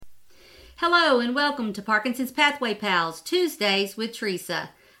Hello and welcome to Parkinson's Pathway Pals, Tuesdays with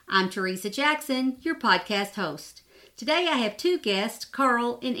Teresa. I'm Teresa Jackson, your podcast host. Today I have two guests,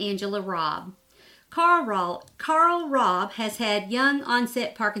 Carl and Angela Robb. Carl Robb has had young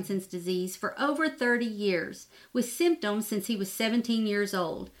onset Parkinson's disease for over 30 years, with symptoms since he was 17 years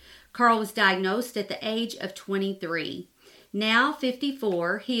old. Carl was diagnosed at the age of 23. Now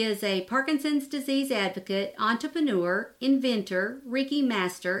 54, he is a Parkinson's disease advocate, entrepreneur, inventor, Reiki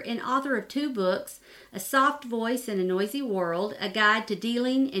master, and author of two books, A Soft Voice in a Noisy World, A Guide to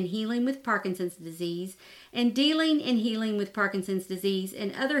Dealing and Healing with Parkinson's Disease, and Dealing and Healing with Parkinson's Disease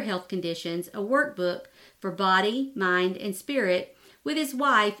and Other Health Conditions, a workbook for body, mind, and spirit, with his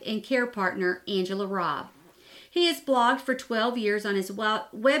wife and care partner, Angela Robb. He has blogged for 12 years on his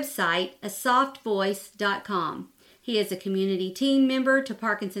website, asoftvoice.com. He is a community team member to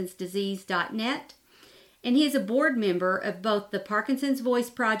Parkinson'sDisease.net, and he is a board member of both the Parkinson's Voice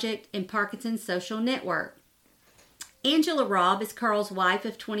Project and Parkinson's Social Network. Angela Robb is Carl's wife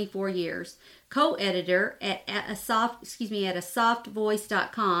of 24 years, co-editor at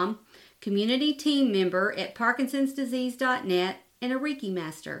asoftvoice.com, community team member at Parkinson'sDisease.net, and a Reiki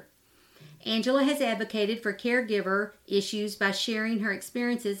master. Angela has advocated for caregiver issues by sharing her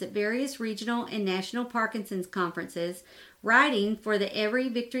experiences at various regional and national Parkinson's conferences, writing for the Every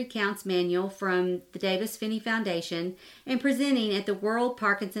Victory Counts manual from the Davis Phinney Foundation, and presenting at the World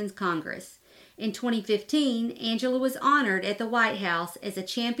Parkinson's Congress. In 2015, Angela was honored at the White House as a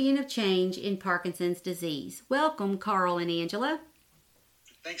champion of change in Parkinson's disease. Welcome, Carl and Angela.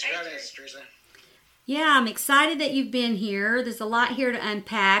 Thanks for having us, Teresa. Yeah, I'm excited that you've been here. There's a lot here to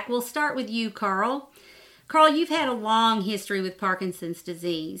unpack. We'll start with you, Carl. Carl, you've had a long history with Parkinson's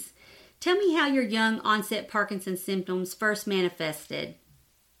disease. Tell me how your young onset Parkinson's symptoms first manifested.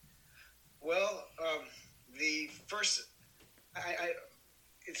 Well, the first,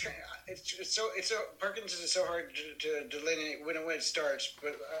 Parkinson's is so hard to delineate when it starts.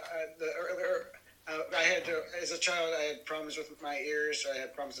 But I had to, as a child, I had problems with my ears. I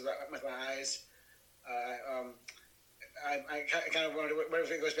had problems with my eyes. I kind of wonder what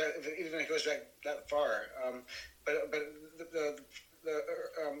if it goes back, even if it goes back that far. But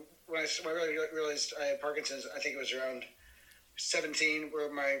when I really realized I had Parkinson's, I think it was around 17,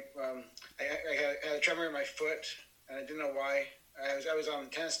 where I had a tremor in my foot, and I didn't know why. I was on the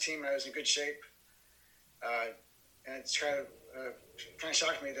tennis team, and I was in good shape, and it's kind of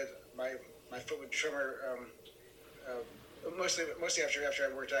shocked me that my foot would tremor mostly after I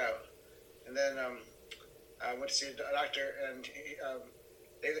worked out. And then I went to see a doctor, and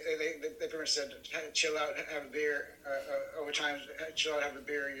they pretty much said, chill out, have a beer. Over time, chill out, have a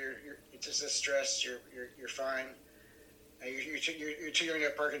beer. It's just a stress. You're fine. You're too young to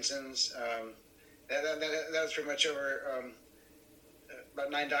have Parkinson's. That was pretty much over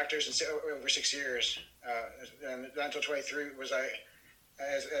about 9 doctors and over 6 years. And not until 23 was I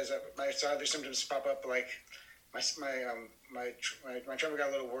saw other symptoms pop up, like my tremor got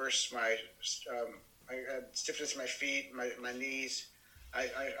a little worse. I had stiffness in my feet, my knees. I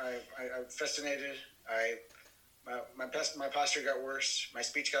festinated. My posture got worse. My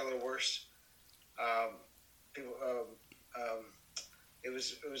speech got a little worse. It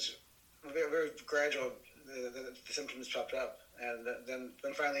was very, very gradual. The symptoms popped up, and then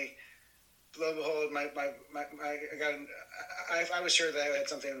finally, lo and behold, I was sure that I had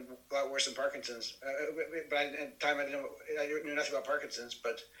something a lot worse than Parkinson's, but at the time I knew nothing about Parkinson's.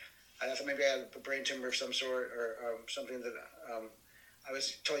 But I thought maybe I had a brain tumor of some sort, or something that I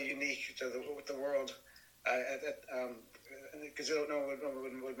was totally unique to the world, because no one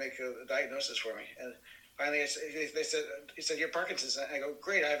would make a diagnosis for me. And finally, they said you're Parkinson's. And I go,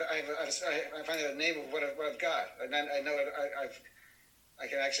 great. I finally have a name of what I've got, and I know I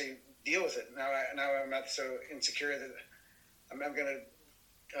can actually deal with it. Now I'm not so insecure that I'm gonna.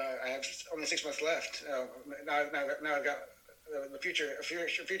 I have only 6 months left. Now I've got the future of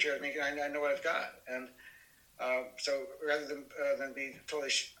me. I know what I've got, and so rather than be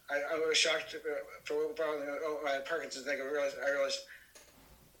totally, I was shocked for a while. I had Parkinson's. I realized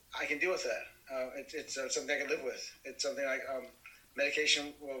I can deal with that. It's something I can live with. It's something like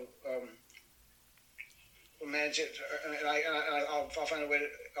medication will manage it, and I'll find a way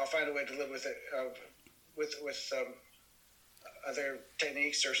to live with it with other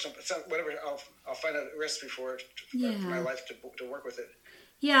techniques or some whatever. I'll find a recipe for it for my life to work with it.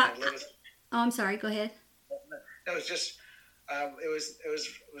 Yeah. I'm sorry. Go ahead. No, it's just it was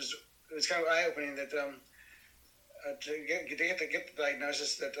kind of eye opening that to get the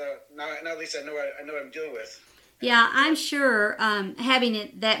diagnosis that now at least I know what I'm dealing with. Yeah, I'm sure having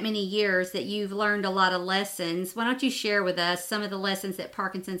it that many years that you've learned a lot of lessons. Why don't you share with us some of the lessons that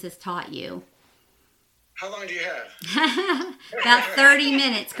Parkinson's has taught you? How long do you have? About 30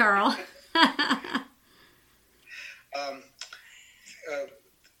 minutes, Carl. um, uh,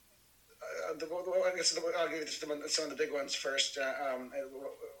 I guess I'll give you some of the big ones first.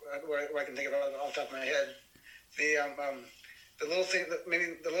 Where I can think of it off the top of my head. The little thing, maybe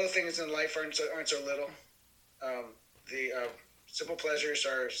the little things in life aren't so little. The simple pleasures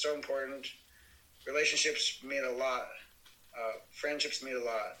are so important. Relationships mean a lot. Friendships mean a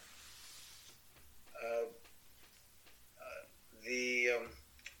lot. The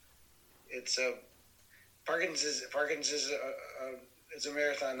it's Parkinson's is a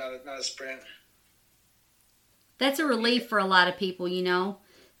marathon, not a sprint. That's a relief for a lot of people, you know.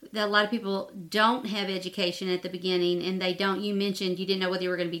 That a lot of people don't have education at the beginning, and they don't. You mentioned you didn't know whether you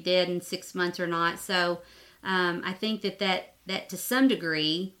were going to be dead in 6 months or not. So I think that to some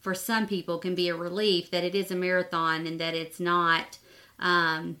degree, for some people, can be a relief that it is a marathon and that it's not,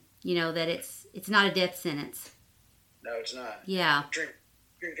 that it's not a death sentence. No, it's not. Yeah. Drink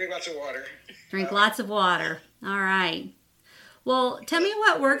lots of water. Drink lots of water. All right. Well, tell me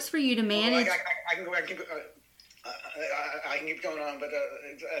what works for you to manage. I can keep going on, but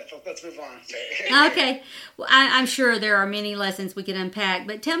let's move on. Okay. Well, I'm sure there are many lessons we could unpack,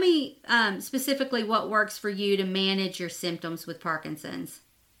 but tell me specifically what works for you to manage your symptoms with Parkinson's.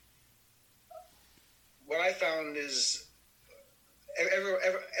 What I found is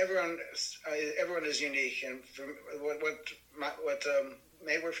everyone is unique, and what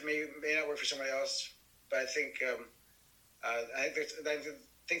may work for me may not work for somebody else. But I think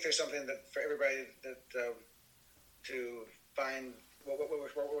there's something that for everybody that to find what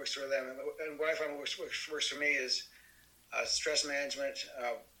works for them. And what I find works for me is stress management,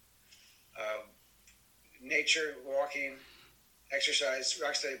 nature, walking, exercise.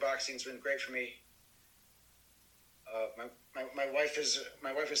 Rock steady boxing has been great for me. My wife is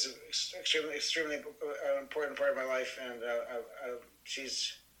extremely important part of my life, and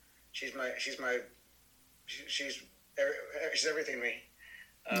she's everything to me.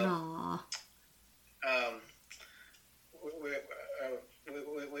 Aww.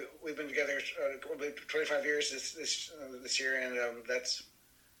 We've been together 25 years this year, and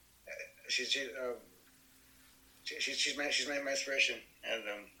she's my inspiration, and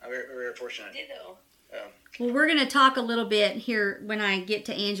I'm very, very fortunate. Ditto. Well, we're going to talk a little bit here when I get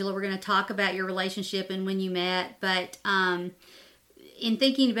to Angela. We're going to talk about your relationship and when you met, but in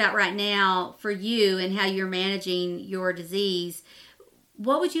thinking about right now for you and how you're managing your disease,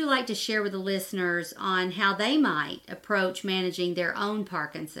 what would you like to share with the listeners on how they might approach managing their own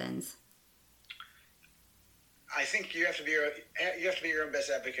Parkinson's? I think you have to be your own best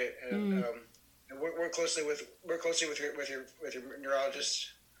advocate, and work closely with your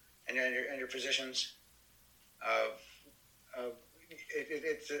neurologist and your physicians.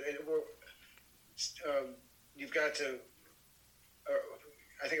 You've got to,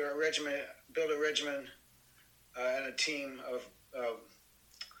 I think, build a regimen and a team of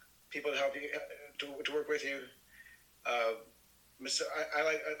people to help you to work with you. I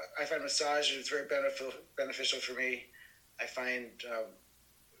find massage is very beneficial for me. I found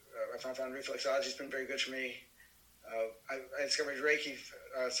reflexology has been very good for me. I discovered Reiki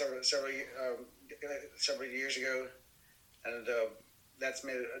several years ago, and that's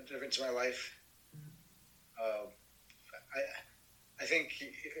made a difference in my life. I think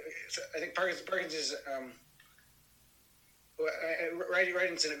Parkinson's is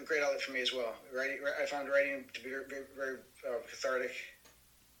writing's a great outlet for me as well. I found writing to be very, very cathartic.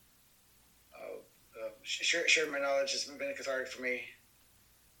 Sharing my knowledge has been cathartic for me,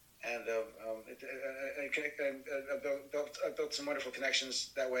 and I built some wonderful connections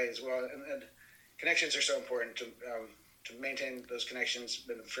that way as well. And connections are so important to maintain those connections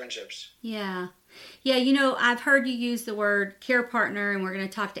and friendships. Yeah. You know, I've heard you use the word care partner, and we're going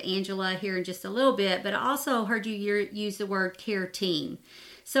to talk to Angela here in just a little bit, but I also heard you use the word care team.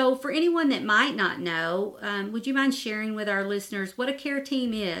 So for anyone that might not know, would you mind sharing with our listeners what a care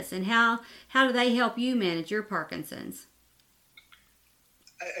team is and how do they help you manage your Parkinson's?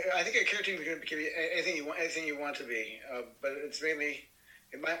 I think a care team is going to give you anything you want to be, but it's mainly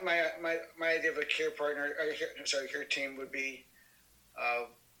my idea of a care partner. Care team would be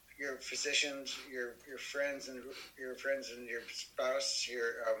your physicians, your friends, and your spouse,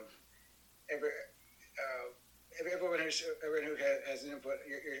 everyone who has an input.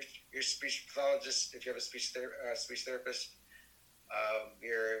 Your speech pathologist, if you have a speech therapist,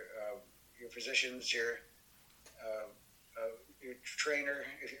 your physicians, your trainer,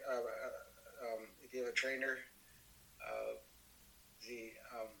 if you have a trainer, the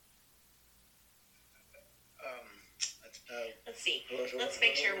let's see. Let's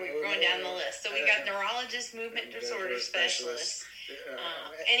make sure we're going down the list. So we got neurologist, movement disorder specialist,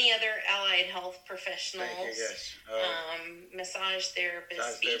 any other allied health professional, yes. massage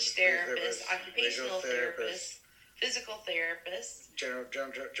therapist, speech therapist, occupational therapist, physical therapist, general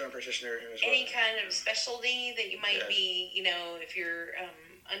practitioner as well. Any kind of specialty that you might be, if you're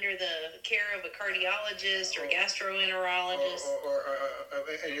under the care of a cardiologist or gastroenterologist,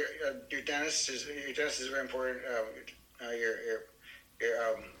 and your dentist is very important.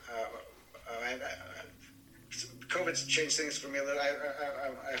 COVID's changed things for me a little.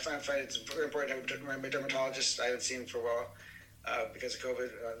 I find it's very important to my dermatologist I haven't seen for a while because of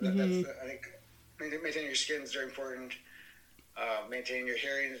COVID. I think maintaining your skin is very important. Maintaining your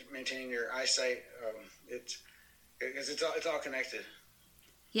hearing, maintaining your eyesight. It's all connected.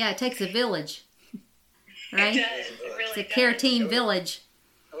 Yeah, it takes a village, right? It does. It really it's a care team village.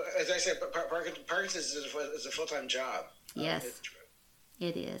 As I said, Parkinson's is a full-time job. Yes,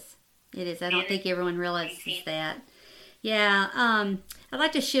 it is. It is. I don't think everyone realizes that. Yeah, I'd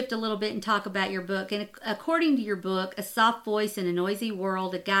like to shift a little bit and talk about your book. And according to your book, A Soft Voice in a Noisy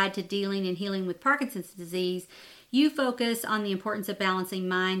World, A Guide to Dealing and Healing with Parkinson's Disease, you focus on the importance of balancing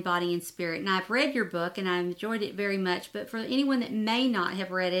mind, body, and spirit. And I've read your book, and I've enjoyed it very much. But for anyone that may not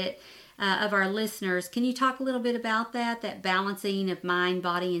have read it, of our listeners, can you talk a little bit about that balancing of mind,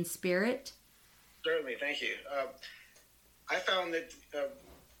 body, and spirit? Certainly, thank you. I found that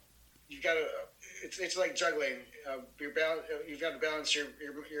you've got to. It's like juggling. You've got to balance your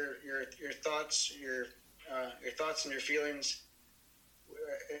thoughts, your thoughts and your feelings,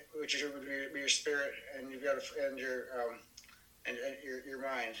 which is your spirit, and you've got to, and your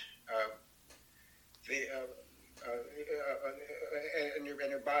mind. And your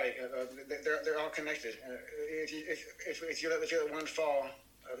body, they're all connected. If you let one fall,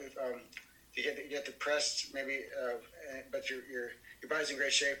 you get depressed, maybe, but your body's in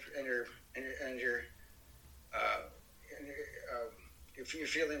great shape, and your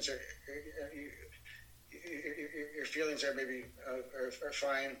feelings are your feelings are maybe are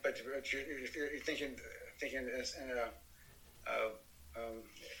fine, but you're thinking as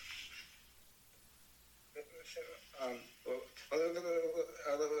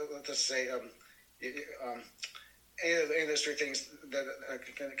let's say any of those three things that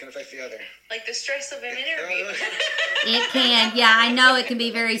can affect the other. Like the stress of an interview. It can. Yeah, I know it can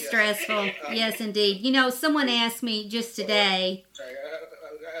be very stressful. Yes, indeed. Someone asked me just today. Sorry,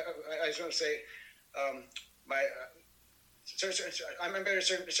 I just want to say, I'm better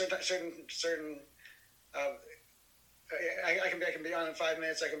certain. I can be on in 5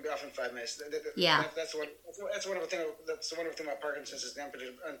 minutes. I can be off in 5 minutes. Yeah. That's one of the things. That's the wonderful thing about Parkinson's is the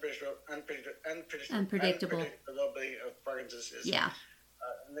unpredictability of Parkinson's. Yeah.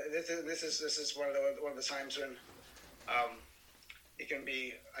 This is one of the times when I can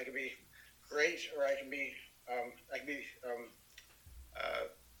be great, or I can be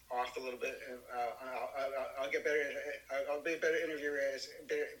off a little bit, and I'll get better. I'll be a better interviewer as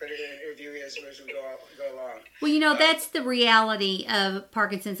we go along. Well, that's the reality of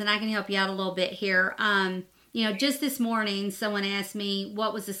Parkinson's, and I can help you out a little bit here. Just this morning, someone asked me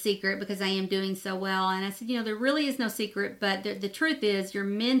what was the secret because I am doing so well, and I said, there really is no secret, but the truth is your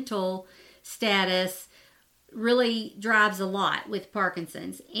mental status really drives a lot with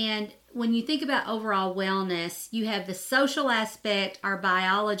Parkinson's. And when you think about overall wellness, you have the social aspect, our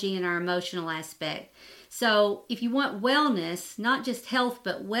biology, and our emotional aspect. So if you want wellness, not just health,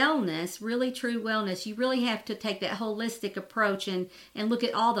 but wellness, really true wellness, you really have to take that holistic approach and look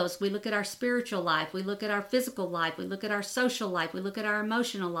at all those. We look at our spiritual life, we look at our physical life, we look at our social life, we look at our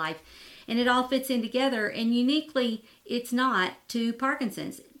emotional life, and it all fits in together. And uniquely, it's not to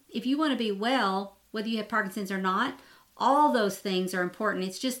Parkinson's. If you want to be well, whether you have Parkinson's or not, all those things are important.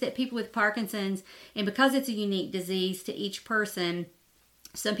 It's just that people with Parkinson's, and because it's a unique disease to each person,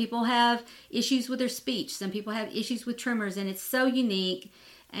 some people have issues with their speech. Some people have issues with tremors, and it's so unique.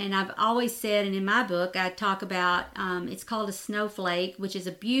 And I've always said, and in my book, I talk about, it's called a snowflake, which is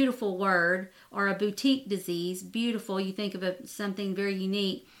a beautiful word, or a boutique disease. Beautiful, you think of something very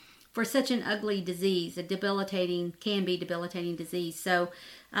unique for such an ugly disease, can be debilitating disease. So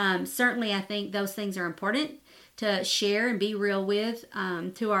certainly I think those things are important to share and be real with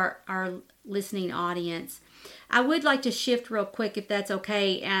to our listening audience. I would like to shift real quick, if that's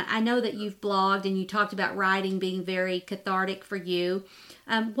okay. I know that you've blogged and you talked about writing being very cathartic for you.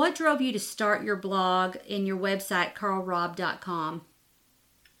 What drove you to start your blog and your website, carlrobb.com?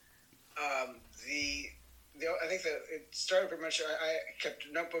 I think that it started pretty much. I kept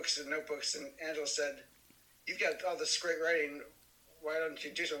notebooks, and Angela said, you've got all this great writing. Why don't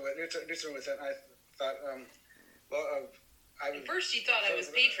you do something with it? I thought, at first you thought I was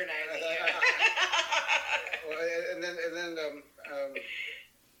patronizing. And then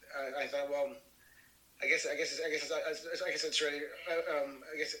I thought, well, I guess it's ready.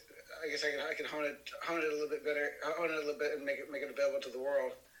 I guess I can hone it a little bit better, and make it available to the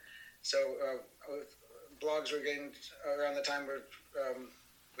world. So blogs were getting around the time where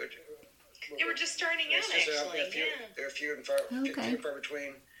they were just starting out. Actually, they were few and far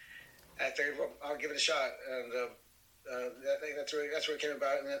between. I figured, well, I'll give it a shot, and that's where it came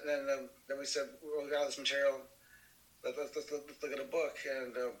about. And then we said, well, we got all this material. Let's look at a book.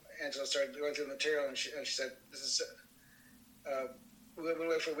 And Angela started going through the material, and she said, "This is." We went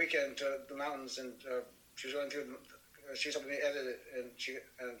away for a weekend to the mountains, and she was going through. She was helping me edit it, and she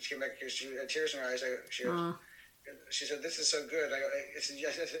came back because she had tears in her eyes. She said, "This is so good." I think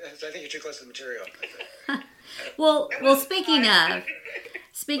you're too close to the material. Well, speaking of,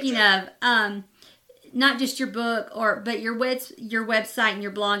 not just your book, but your website and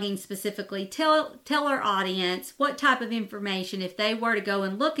your blogging specifically. Tell our audience what type of information, if they were to go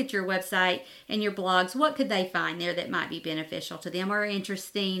and look at your website and your blogs, what could they find there that might be beneficial to them or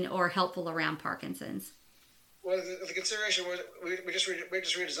interesting or helpful around Parkinson's? Well, the consideration was we just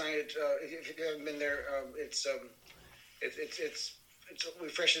redesigned it. If you haven't been there, it's we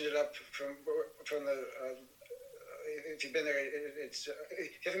freshened it up from the. If you've been there, if you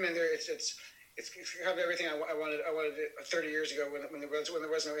haven't been there, it's kind of everything I wanted. I wanted it 30 years ago when there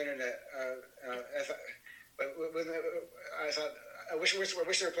was no internet. I thought I wish there were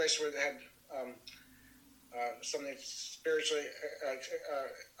a place where they had something spiritually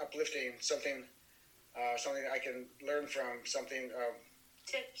uplifting, something I can learn from, something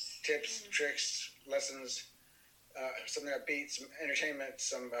tips, tricks, lessons, something upbeat, some entertainment,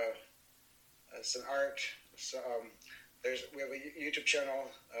 some art. So we have a YouTube channel.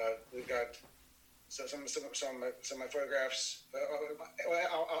 We've got some of my photographs.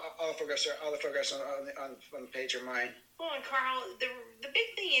 All the photographs on the page are mine. Well, and Carl, the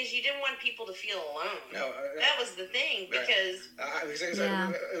big thing is you didn't want people to feel alone. No, that was the thing because.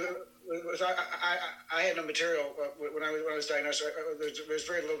 I had no material when I was diagnosed. There's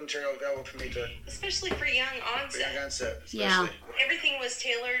very little material available for me to. Especially for young onset. Yeah. Everything was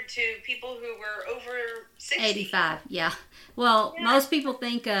tailored to people who were over 60. 85. Yeah. Well, most people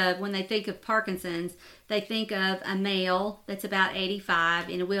think of, when they think of Parkinson's, they think of a male that's about 85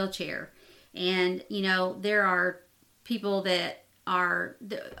 in a wheelchair, and there are people that are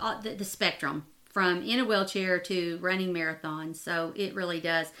the spectrum. From in a wheelchair to running marathons. So it really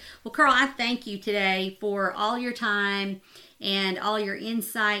does. Well, Carl, I thank you today for all your time and all your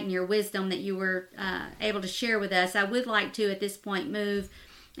insight and your wisdom that you were able to share with us. I would like to, at this point, move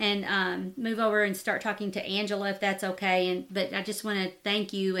over and start talking to Angela, if that's okay. But I just want to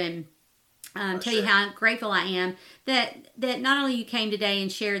thank you and tell you how grateful I am that not only you came today and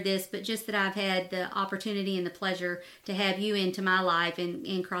shared this, but just that I've had the opportunity and the pleasure to have you into my life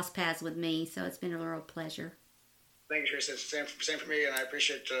and cross paths with me. So it's been a real pleasure. Thank you, Teresa. Same for me, and I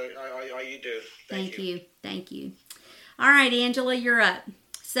appreciate all you do. Thank you. All right, Angela, you're up.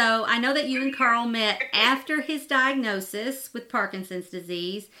 So I know that you and Carl met after his diagnosis with Parkinson's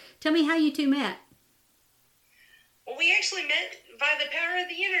disease. Tell me how you two met. Well, we actually met by the power of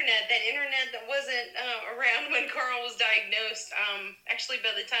the internet, that internet that wasn't around when Carl was diagnosed. Actually,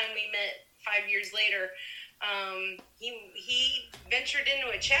 by the time we met 5 years later, he ventured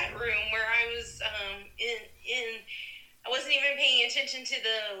into a chat room where I was I wasn't even paying attention to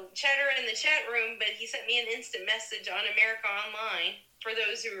the chatter in the chat room, but he sent me an instant message on America Online, for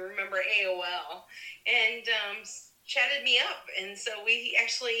those who remember AOL, and chatted me up. And so we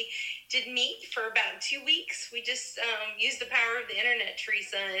actually did meet for about 2 weeks. We just used the power of the internet,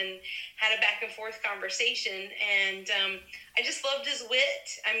 Teresa, and had a back and forth conversation. And I just loved his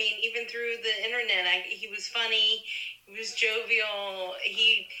wit. I mean, even through the internet, he was funny. He was jovial.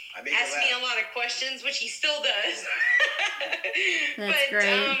 He asked me a lot of questions, which he still does. That's but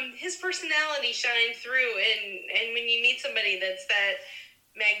great. His personality shined through. And when you meet somebody that's that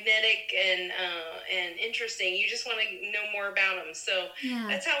magnetic and interesting, you just want to know more about them. So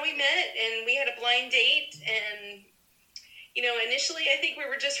that's how we met, and we had a blind date. And initially I think we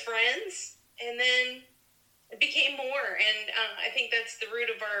were just friends, and then it became more. And I think that's the root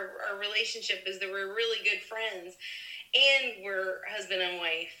of our relationship, is that we're really good friends, and we're husband and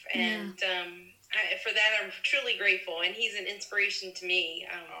wife. And for that I'm truly grateful, and he's an inspiration to me.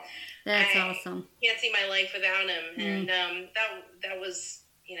 That's awesome. Can't see my life without him. And that was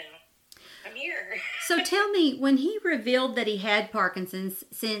I'm here. So tell me, when he revealed that he had Parkinson's,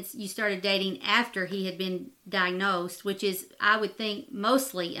 since you started dating after he had been diagnosed, which is, I would think,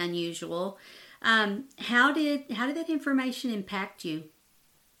 mostly unusual, how did that information impact you?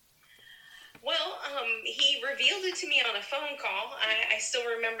 Well, he revealed it to me on a phone call. I still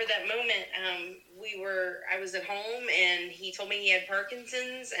remember that moment. I was at home, and he told me he had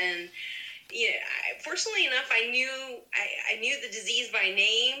Parkinson's, and fortunately enough, I knew the disease by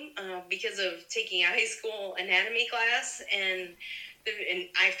name because of taking a high school anatomy class, and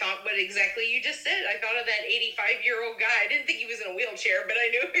I thought what exactly you just said. I thought of that 85-year-old guy. I didn't think he was in a wheelchair, but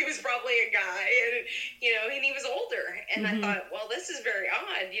I knew he was probably a guy, and and he was older. And I thought, well, this is very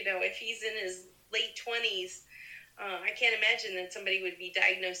odd. If he's in his late 20s, I can't imagine that somebody would be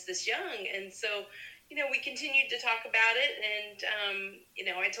diagnosed this young. And so, we continued to talk about it, and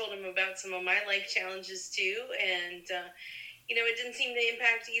I told him about some of my life challenges too, and it didn't seem to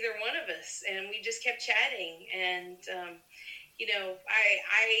impact either one of us, and we just kept chatting, and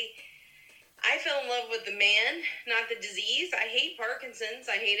I fell in love with the man, not the disease. I hate Parkinson's.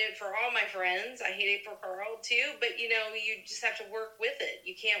 I hate it for all my friends. I hate it for Carl too. But you just have to work with it.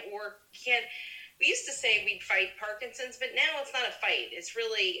 You can't. We used to say we'd fight Parkinson's, but now it's not a fight. It's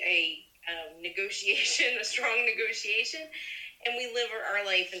really a negotiation, a strong negotiation, and we live our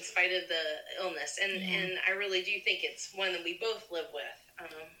life in spite of the illness. And I really do think it's one that we both live with.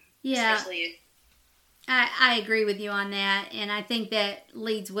 Especially. I agree with you on that, and I think that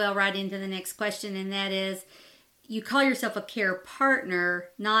leads well right into the next question, and that is, you call yourself a care partner,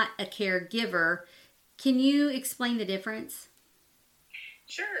 not a caregiver. Can you explain the difference?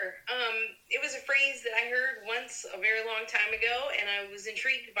 Sure. It was a phrase that I heard once a very long time ago, and I was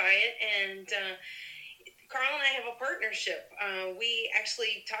intrigued by it, and Carl and I have a partnership. We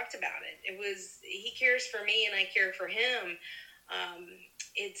actually talked about it. He cares for me, and I care for him.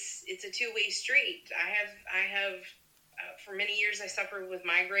 It's a two-way street. I have for many years I suffered with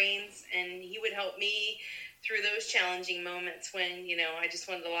migraines, and he would help me through those challenging moments when I just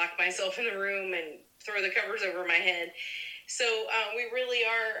wanted to lock myself in the room and throw the covers over my head. So we really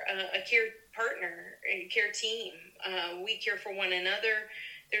are a care partner, a care team. We care for one another.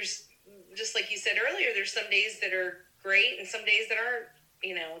 There's, just like you said earlier, there's some days that are great and some days that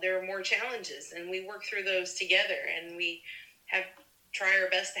aren't. There are more challenges, and we work through those together, and we try our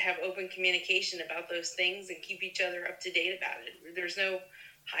best to have open communication about those things and keep each other up to date about it. There's no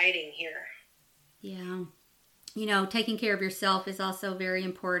hiding here. Yeah. Taking care of yourself is also very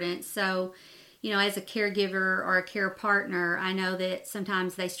important. So, as a caregiver or a care partner, I know that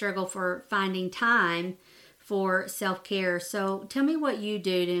sometimes they struggle for finding time for self-care. So tell me what you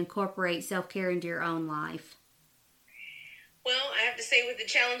do to incorporate self-care into your own life. Well, I have to say, with the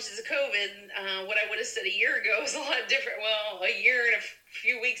challenges of COVID, what I would have said a year ago is a lot different. Well, a year and a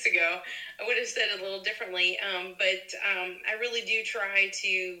few weeks ago, I would have said it a little differently. But I really do try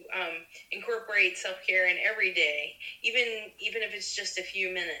to incorporate self-care in every day, even if it's just a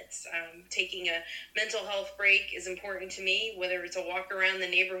few minutes. Taking a mental health break is important to me, whether it's a walk around the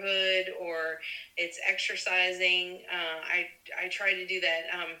neighborhood or it's exercising. I try to do that.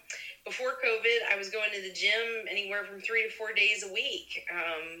 Before COVID, I was going to the gym anywhere from 3 to 4 days a week,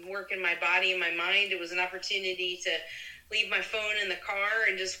 working my body and my mind. It was an opportunity to leave my phone in the car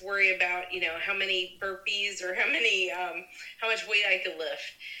and just worry about, how many burpees or how much weight I could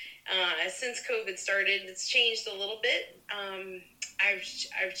lift. Since COVID started, it's changed a little bit.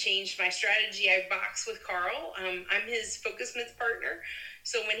 I've changed my strategy. I box with Carl. I'm his Focus Mitts partner.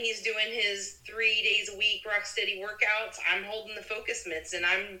 So when he's doing his 3 days a week Rocksteady workouts, I'm holding the Focus Mitts and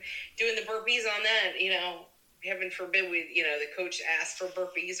I'm doing the burpees on that. Heaven forbid the coach asks for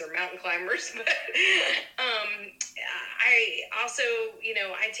burpees or mountain climbers. But I also,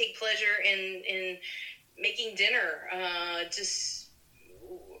 I take pleasure in making dinner,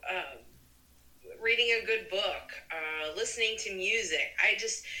 reading a good book, listening to music.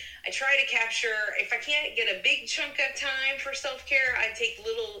 I try to capture, if I can't get a big chunk of time for self-care, I take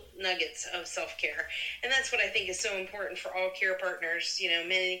little nuggets of self-care. And that's what I think is so important for all care partners.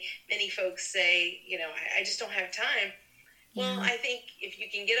 Many folks say, I just don't have time. Well, I think if you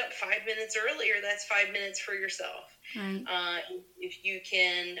can get up 5 minutes earlier, that's 5 minutes for yourself. Right. If you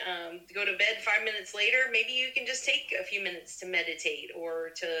can go to bed 5 minutes later, maybe you can just take a few minutes to meditate or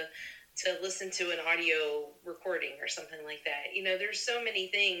to listen to an audio recording or something like that. There's so many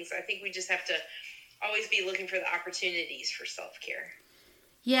things. I think we just have to always be looking for the opportunities for self-care.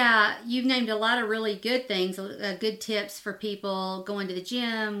 Yeah, you've named a lot of really good things, good tips for people going to the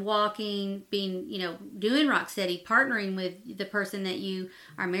gym, walking, being, doing Rocksteady, partnering with the person that you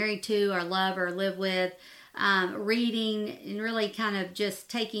are married to or love or live with. reading, and really kind of just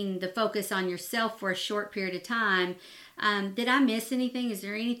taking the focus on yourself for a short period of time. Did I miss anything? Is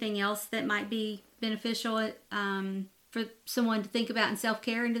there anything else that might be beneficial for someone to think about in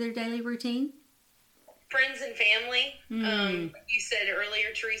self-care into their daily routine? Friends and family. You said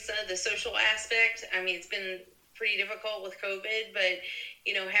earlier, Teresa, the social aspect. I mean, it's been pretty difficult with COVID, but,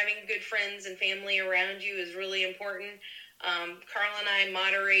 having good friends and family around you is really important. Carl and I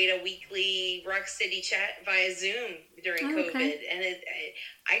moderate a weekly Rock City chat via Zoom during COVID, okay. And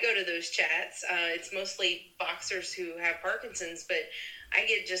I go to those chats. It's mostly boxers who have Parkinson's, but I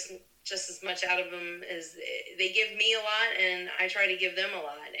get just as much out of them as they give me a lot, and I try to give them a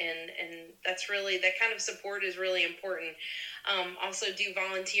lot, and that's really, that kind of support is really important. Also do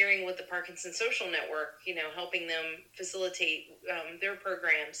volunteering with the Parkinson Social Network, helping them facilitate their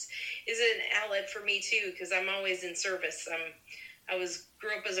programs is an outlet for me too, because I'm always in service. I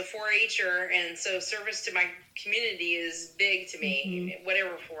grew up as a 4-H'er, and so service to my community is big to me,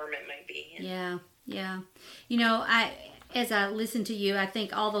 whatever form it might be. Yeah. As I listen to you, I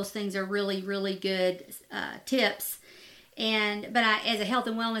think all those things are really, really good tips. But as a health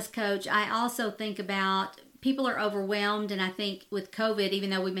and wellness coach, I also think about people are overwhelmed, and I think with COVID, even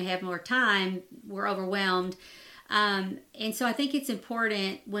though we may have more time, we're overwhelmed. And so I think it's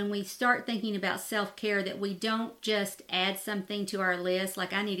important when we start thinking about self-care that we don't just add something to our list,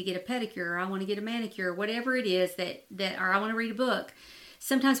 like I need to get a pedicure, or I want to get a manicure, whatever it is or I want to read a book.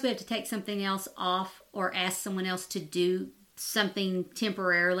 Sometimes we have to take something else off or ask someone else to do something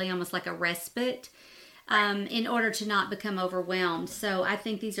temporarily, almost like a respite, in order to not become overwhelmed. So I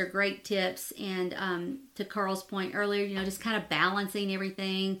think these are great tips. And to Carl's point earlier, just kind of balancing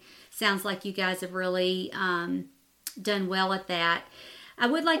everything. Sounds like you guys have really done well at that. I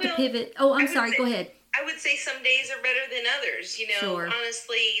would like to pivot. Oh, I'm sorry. Go ahead. I would say some days are better than others. Sure.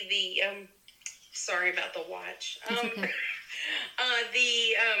 Honestly, sorry about the watch. It's okay.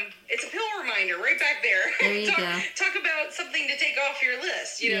 It's a pill reminder right back there. There you go. Talk about something to take off your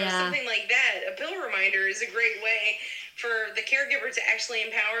list, something like that. A pill reminder is a great way for the caregiver to actually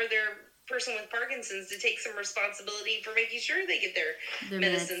empower their person with Parkinson's to take some responsibility for making sure they get their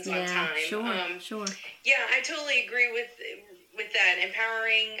medicines on time. Sure. Yeah, I totally agree with that.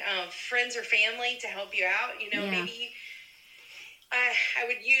 Empowering friends or family to help you out. Maybe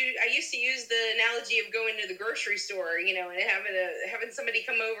I used to use the analogy of going to the grocery store, and having somebody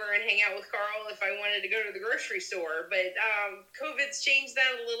come over and hang out with Carl if I wanted to go to the grocery store. But COVID's changed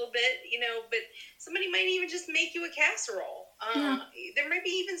that a little bit, but somebody might even just make you a casserole. There might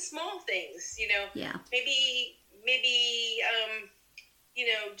be even small things, Yeah. Maybe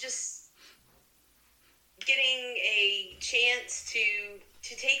just getting a chance to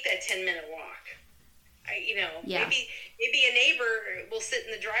take that 10-minute walk. Maybe a neighbor will sit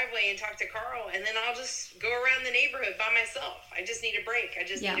in the driveway and talk to Carl, and then I'll just go around the neighborhood by myself. I just need a break. I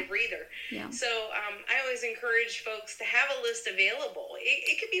just need a breather. Yeah. So I always encourage folks to have a list available.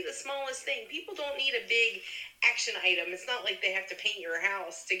 It could be the smallest thing. People don't need a big action item. It's not like they have to paint your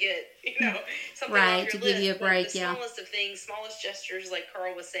house to get something right, off your to list. give you a break. The smallest of things, smallest gestures, like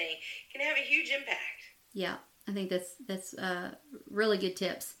Carl was saying, can have a huge impact. Yeah, I think that's really good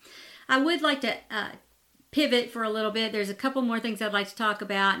tips. I would like to pivot for a little bit. There's a couple more things I'd like to talk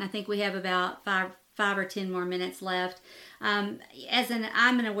about, and I think we have about five or 10 more minutes left. I'm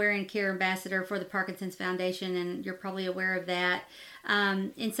an Aware and Care ambassador for the Parkinson's Foundation, and you're probably aware of that.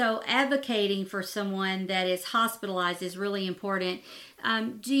 And so advocating for someone that is hospitalized is really important.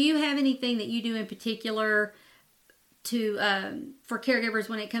 Do you have anything that you do in particular for caregivers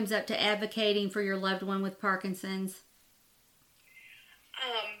when it comes up to advocating for your loved one with Parkinson's?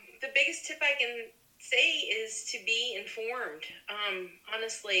 The biggest tip I can say is to be informed.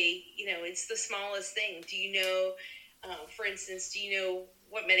 Honestly, it's the smallest thing. Do you know, for instance,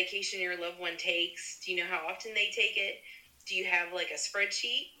 what medication your loved one takes? Do you know how often they take it? Do you have like a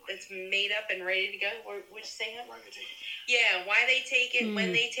spreadsheet that's made up and ready to go? What'd you say? Why they take it? Yeah, why they take it,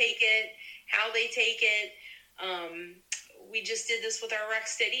 when they take it, how they take it. We just did this with our Rock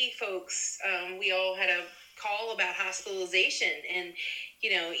Steady folks. We all had a call about hospitalization, and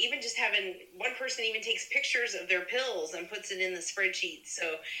even just having one person even takes pictures of their pills and puts it in the spreadsheet.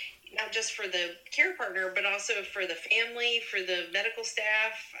 So not just for the care partner, but also for the family, for the medical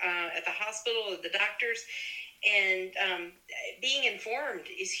staff at the hospital, the doctors. And being informed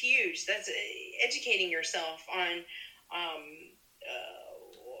is huge. That's educating yourself on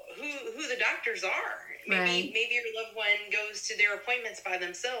who the doctors are. Maybe your loved one goes to their appointments by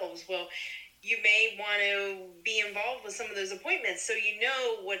themselves. Well, you may want to be involved with some of those appointments so you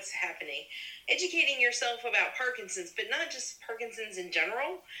know what's happening. Educating yourself about Parkinson's, but not just Parkinson's in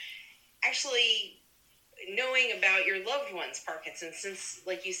general. Actually, knowing about your loved one's Parkinson's, since,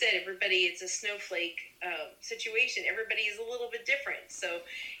 like you said, everybody, it's a snowflake situation. Everybody is a little bit different. So,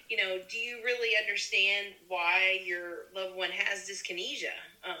 do you really understand why your loved one has dyskinesia?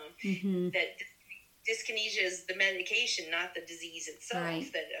 That dyskinesia is the medication, not the disease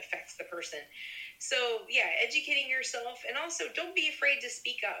itself that affects the person. So, educating yourself, and also don't be afraid to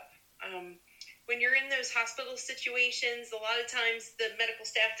speak up. When you're in those hospital situations, a lot of times the medical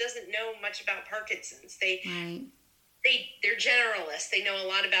staff doesn't know much about Parkinson's. They're generalists. They know a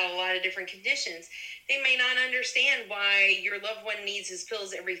lot about a lot of different conditions. They may not understand why your loved one needs his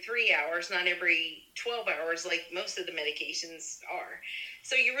pills every 3 hours, not every 12 hours, like most of the medications are.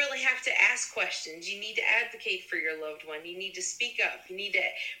 So you really have to ask questions. You need to advocate for your loved one. You need to speak up. You need to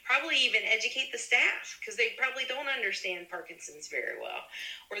probably even educate the staff, because they probably don't understand Parkinson's very well,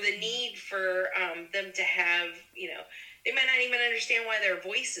 or the need for them to have, they might not even understand why their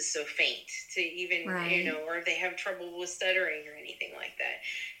voice is so faint to even, or if they have trouble with stuttering or anything like that.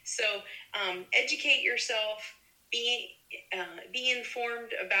 So educate yourself, be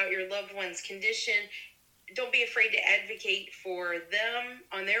informed about your loved one's condition. Don't be afraid to advocate for them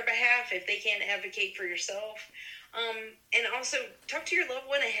on their behalf if they can't advocate for yourself. And also talk to your loved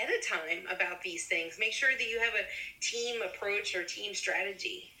one ahead of time about these things. Make sure that you have a team approach or team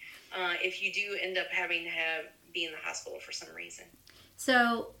strategy if you do end up having to be in the hospital for some reason.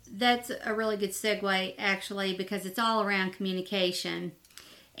 So that's a really good segue, actually, because it's all around communication.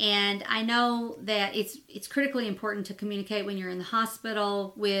 And I know that it's critically important to communicate when you're in the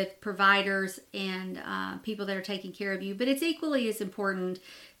hospital with providers and people that are taking care of you. But it's equally as important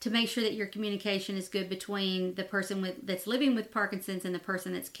to make sure that your communication is good between the person that's living with Parkinson's and the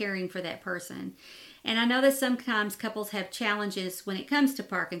person that's caring for that person. And I know that sometimes couples have challenges when it comes to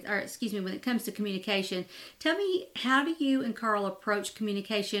when it comes to communication. Tell me, how do you and Carl approach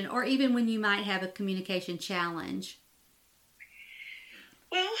communication, or even when you might have a communication challenge?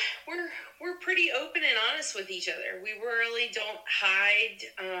 Well, we're pretty open and honest with each other. We really don't hide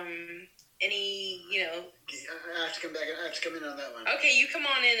any, I have to come back. I have to come in on that one. Okay, you come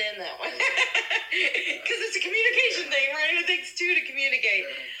on in that one. Because it's a communication thing, right? It takes two to communicate.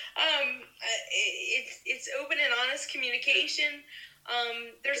 It's open and honest communication.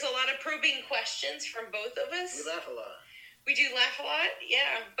 There's a lot of probing questions from both of us. We laugh a lot. We do laugh a lot,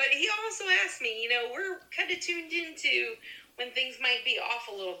 yeah. But he also asked me, we're kind of tuned into when things might be off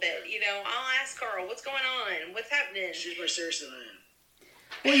a little bit. I'll ask Carl, what's going on? What's happening? She's more serious than I am.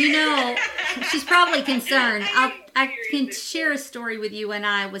 Well, she's probably concerned. I can share a story with you. When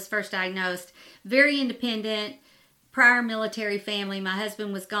I was first diagnosed, very independent, prior military family. My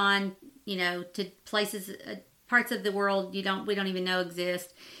husband was gone, to places, parts of the world we don't even know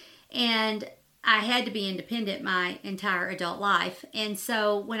exist. And I had to be independent my entire adult life. And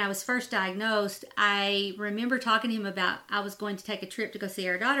so when I was first diagnosed, I remember talking to him about I was going to take a trip to go see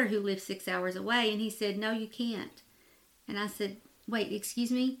our daughter who lives 6 hours away. And he said, "No, you can't." And I said, "Wait,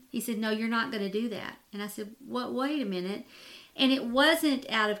 excuse me?" He said, "No, you're not going to do that." And I said, "What? Wait a minute." And it wasn't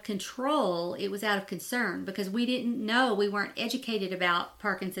out of control. It was out of concern, because we didn't know. We weren't educated about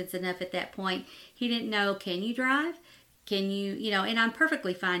Parkinson's enough at that point. He didn't know, can you drive? Can you, and I'm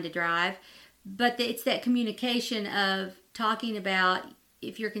perfectly fine to drive. But it's that communication of talking about,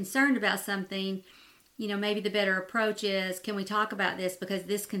 if you're concerned about something, maybe the better approach is, can we talk about this because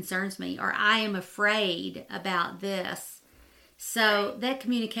this concerns me, or I am afraid about this. So that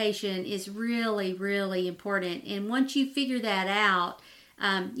communication is really, really important. And once you figure that out,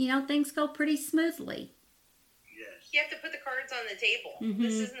 things go pretty smoothly. Yes. You have to put the cards on the table. Mm-hmm.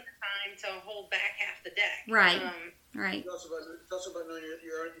 This isn't the time to hold back half the deck. Right. Right. It's also about knowing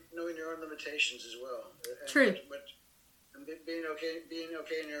your own limitations as well. True. And being okay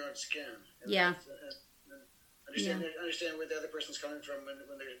in your own skin. And yeah. Understand where the other person's coming from,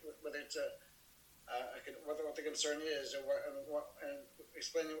 whether it's what the concern is, and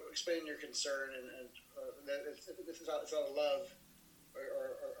explaining your concern, and that it's out of love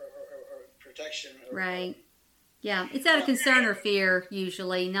or protection. Right. Yeah, it's out of concern or fear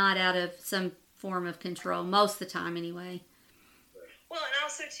usually, not out of some form of control, most of the time anyway. Well, and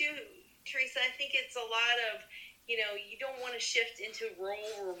also too, Teresa, I think it's a lot of, you don't want to shift into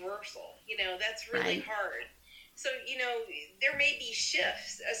role reversal. That's really hard. So, there may be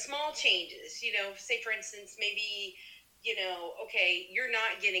shifts, small changes, say for instance, maybe, okay, you're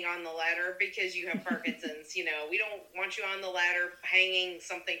not getting on the ladder because you have Parkinson's, we don't want you on the ladder hanging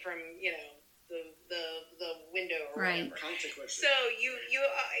something from, the window or whatever. Consequences. So you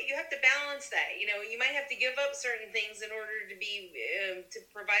have to balance that. You might have to give up certain things in order to be to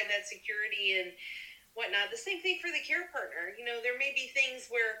provide that security and whatnot. The same thing for the care partner. There may be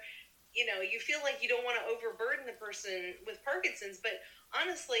things where you feel like you don't want to overburden the person with Parkinson's, but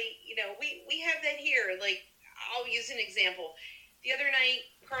honestly, we have that here. Like, I'll use an example. The other night,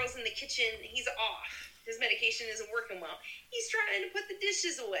 Carl's in the kitchen. He's off. His medication isn't working well. He's trying to put the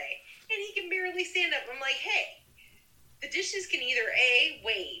dishes away, and he can barely stand up. I'm like, hey, the dishes can either A,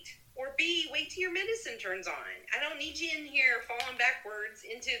 wait, or B, wait till your medicine turns on. I don't need you in here falling backwards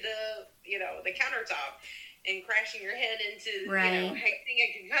into the countertop and crashing your head into, getting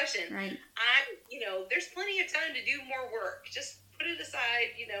a concussion. Right. There's plenty of time to do more work. Just put it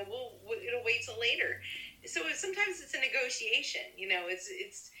aside. It'll wait till later. So sometimes it's a negotiation.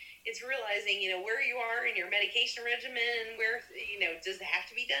 It's realizing, where you are in your medication regimen, where, does it have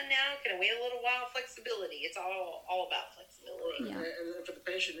to be done now? Can I wait a little while? Flexibility. It's all about flexibility. Yeah. And for the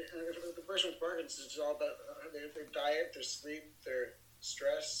patient, for the person with Parkinson's, it's all about their diet, their sleep, their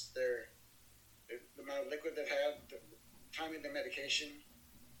stress, the amount of liquid they've had, the timing of their medication.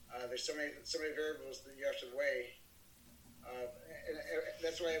 There's so many variables that you have to weigh. And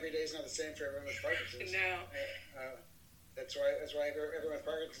that's why every day is not the same for everyone with Parkinson's. No. That's why everyone with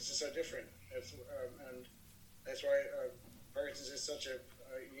Parkinson's is so different. And that's why Parkinson's is such a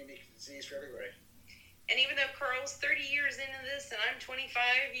unique disease for everybody. And even though Carl's 30 years into this and I'm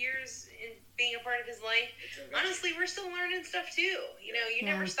 25 years in being a part of his life, honestly, we're still learning stuff too. You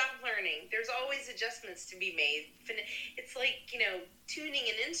never stop learning. There's always adjustments to be made. It's like, tuning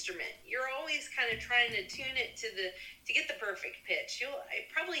an instrument. You're always kind of trying to tune it to get the perfect pitch. You'll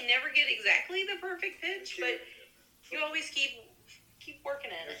probably never get exactly the perfect pitch, but you always keep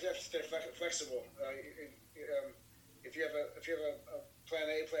working at it. You have to stay flexible. If you have a plan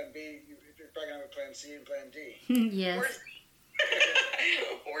A, plan B, you're probably going to have a plan C and plan D. Yes.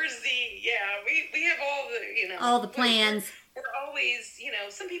 Or Z. Yeah, we have all the all the plans. We're always,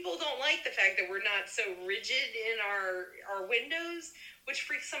 some people don't like the fact that we're not so rigid in our windows, which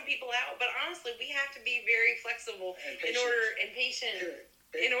freaks some people out. But honestly, we have to be very flexible and patient.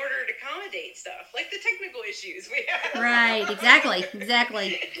 In order to accommodate stuff, like the technical issues we have. Right, exactly.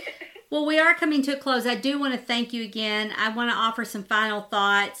 Well, we are coming to a close. I do want to thank you again. I want to offer some final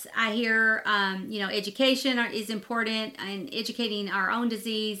thoughts. I hear, education is important, and educating our own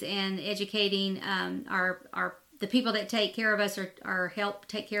disease and educating the people that take care of us or help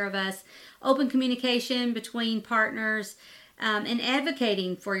take care of us. Open communication between partners, and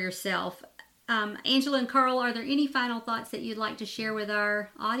advocating for yourself. Angela and Carl, are there any final thoughts that you'd like to share with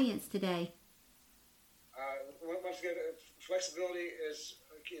our audience today? Once again, flexibility is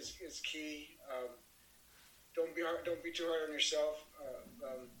key. Don't be too hard on yourself.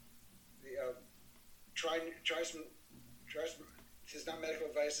 Try some. This is not medical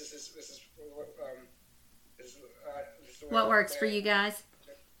advice. This is what works for you guys.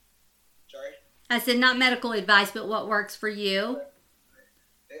 Sorry. I said not medical advice, but what works for you.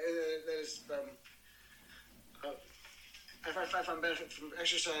 That is, if I find benefit from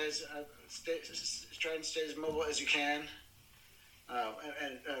exercise, try and stay as mobile as you can,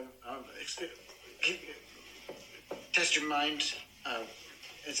 test your mind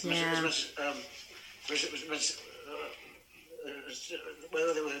as much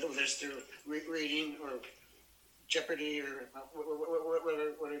whether it's through reading or Jeopardy or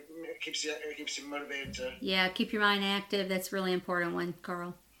whatever keeps you motivated to. Yeah, keep your mind active. That's a really important one,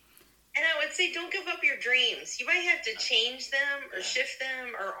 Carl. And I would say don't give up your dreams. You might have to change them or shift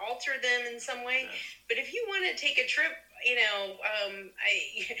them or alter them in some way. But if you want to take a trip,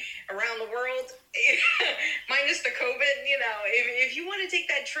 around the world, minus the COVID, if you want to take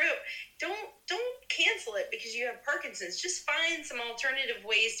that trip, don't cancel it because you have Parkinson's. Just find some alternative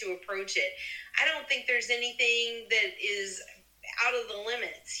ways to approach it. I don't think there's anything that is out of the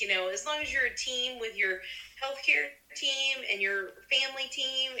limits. As long as you're a team with your healthcare team and your family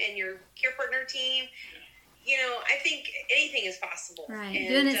team and your care partner team, I think anything is possible. Right, and,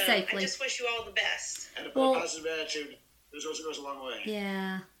 doing it safely. I just wish you all the best. And a positive attitude goes a long way.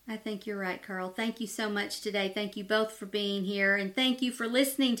 Yeah, I think you're right, Carl. Thank you so much today. Thank you both for being here, and thank you for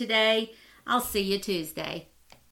listening today. I'll see you Tuesday.